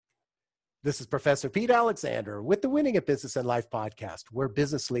This is Professor Pete Alexander with the Winning at Business and Life podcast, where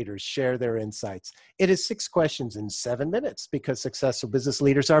business leaders share their insights. It is 6 questions in 7 minutes because successful business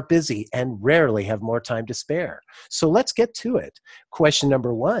leaders are busy and rarely have more time to spare. So let's get to it. Question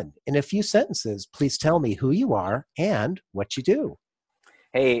number 1. In a few sentences, please tell me who you are and what you do.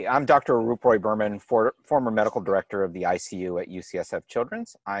 Hey, I'm Dr. Arup Roy Berman, former medical director of the ICU at UCSF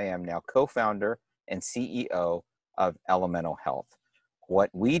Children's. I am now co-founder and CEO of Elemental Health. What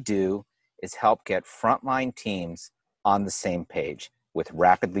we do is help get frontline teams on the same page with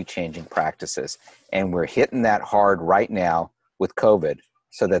rapidly changing practices. And we're hitting that hard right now with COVID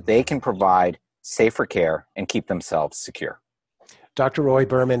so that they can provide safer care and keep themselves secure. Dr. Roy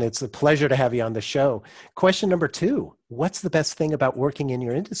Berman, it's a pleasure to have you on the show. Question number 2, what's the best thing about working in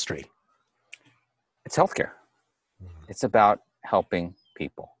your industry? It's healthcare. It's about helping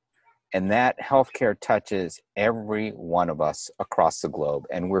people. And that healthcare touches every one of us across the globe,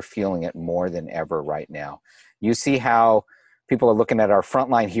 and we're feeling it more than ever right now. You see how people are looking at our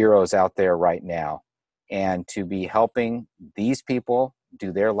frontline heroes out there right now, and to be helping these people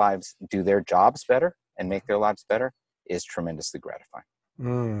do their jobs better and make their lives better is tremendously gratifying.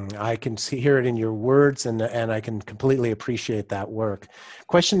 I can hear it in your words, and I can completely appreciate that work.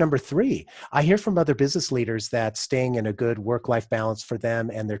 Question number 3. I hear from other business leaders that staying in a good work-life balance for them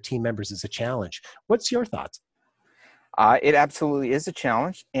and their team members is a challenge. What's your thoughts? It absolutely is a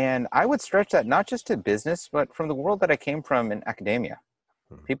challenge, and I would stretch that not just to business, but from the world that I came from in academia.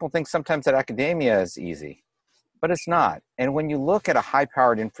 People think sometimes that academia is easy, but it's not. And when you look at a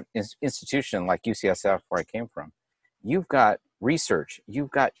high-powered institution like UCSF, where I came from, you've got research, you've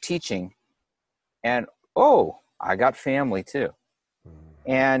got teaching, and I got family too.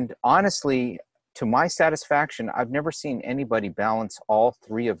 And honestly, to my satisfaction, I've never seen anybody balance all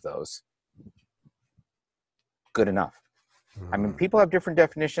 3 of those good enough. I mean, people have different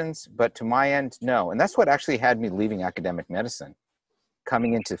definitions, but to my end, no. And that's what actually had me leaving academic medicine,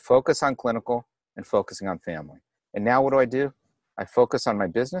 coming into focus on clinical and focusing on family. And now what do? I focus on my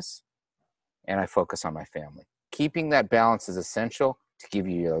business and I focus on my family. Keeping that balance is essential to give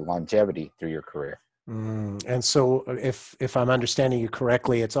you your longevity through your career. And so if I'm understanding you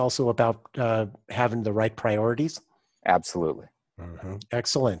correctly, it's also about having the right priorities? Absolutely.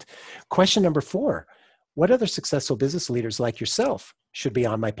 Excellent. Question number 4. What other successful business leaders like yourself should be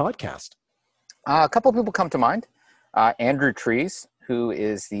on my podcast? A couple of people come to mind. Andrew Trees, who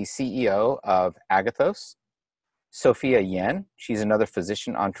is the CEO of Agathos. Sophia Yen, she's another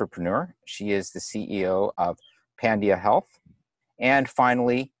physician entrepreneur. She is the CEO of Pandia Health. And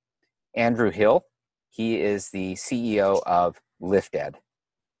finally, Andrew Hill. He is the CEO of LiftEd.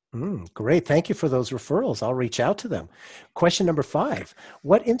 Great. Thank you for those referrals. I'll reach out to them. Question number 5.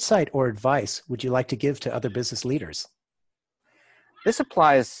 What insight or advice would you like to give to other business leaders? This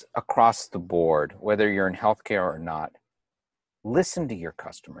applies across the board, whether you're in healthcare or not. Listen to your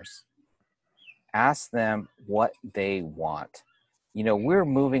customers. Ask them what they want. You know, we're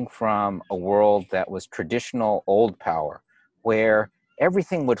moving from a world that was traditional old power, where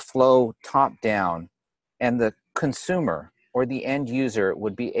everything would flow top down and the consumer or the end user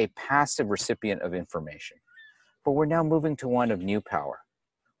would be a passive recipient of information. But we're now moving to one of new power,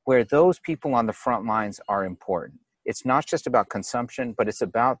 where those people on the front lines are important. It's not just about consumption, but it's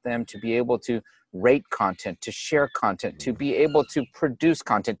about them to be able to rate content, to share content, to be able to produce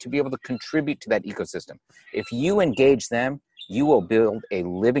content, to be able to contribute to that ecosystem. If you engage them, you will build a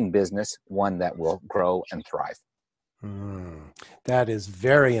living business, one that will grow and thrive. That is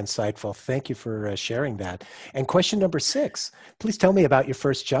very insightful. Thank you for sharing that. And question number 6, please tell me about your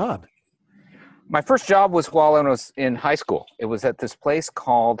first job. My first job was while I was in high school. It was at this place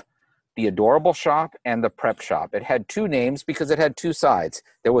called the Adorable Shop and the Prep Shop. It had 2 names because it had 2 sides.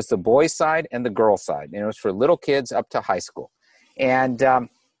 There was the boys' side and the girls' side. And it was for little kids up to high school. And,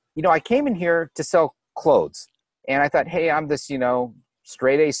 I came in here to sell clothes. And I thought, hey, I'm this,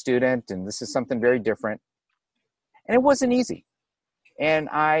 straight A student, and this is something very different. And it wasn't easy. And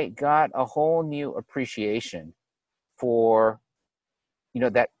I got a whole new appreciation for,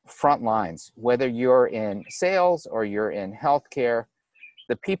 that front lines, whether you're in sales or you're in healthcare.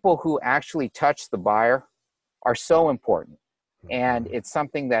 The people who actually touch the buyer are so important. And it's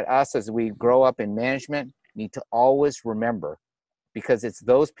something that us, as we grow up in management, need to always remember, because it's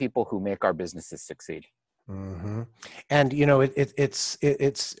those people who make our businesses succeed. And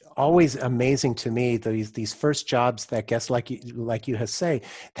it's always amazing to me, these first jobs that guests like you have say,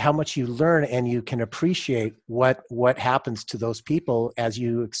 how much you learn and you can appreciate what happens to those people as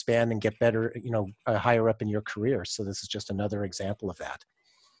you expand and get better, higher up in your career. So this is just another example of that.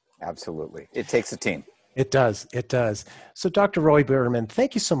 Absolutely. It takes a team. It does. It does. So, Dr. Roy Berman,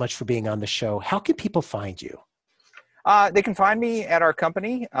 thank you so much for being on the show. How can people find you? They can find me at our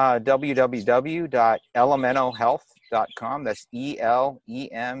company, www.elemenohealth.com. That's ELEMENO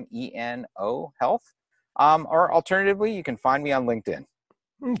Health. Or alternatively, you can find me on LinkedIn.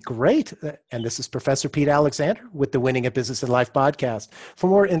 Great. And this is Professor Pete Alexander with the Winning at Business and Life podcast. For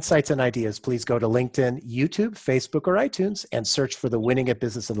more insights and ideas, please go to LinkedIn, YouTube, Facebook, or iTunes and search for the Winning at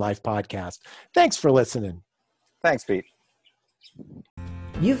Business and Life podcast. Thanks for listening. Thanks, Pete.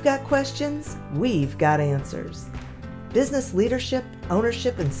 You've got questions, we've got answers. Business leadership,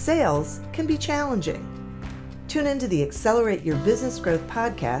 ownership, and sales can be challenging. Tune into the Accelerate Your Business Growth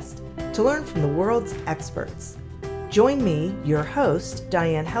podcast to learn from the world's experts. Join me, your host,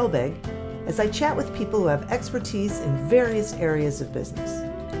 Diane Helbig, as I chat with people who have expertise in various areas of business.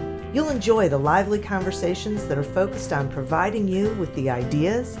 You'll enjoy the lively conversations that are focused on providing you with the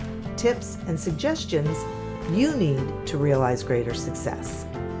ideas, tips, and suggestions you need to realize greater success.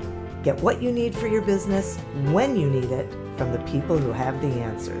 Get what you need for your business when you need it from the people who have the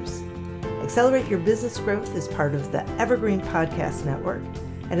answers. Accelerate Your Business Growth is part of the Evergreen Podcast Network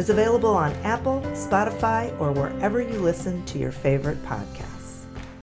and is available on Apple, Spotify, or wherever you listen to your favorite podcasts.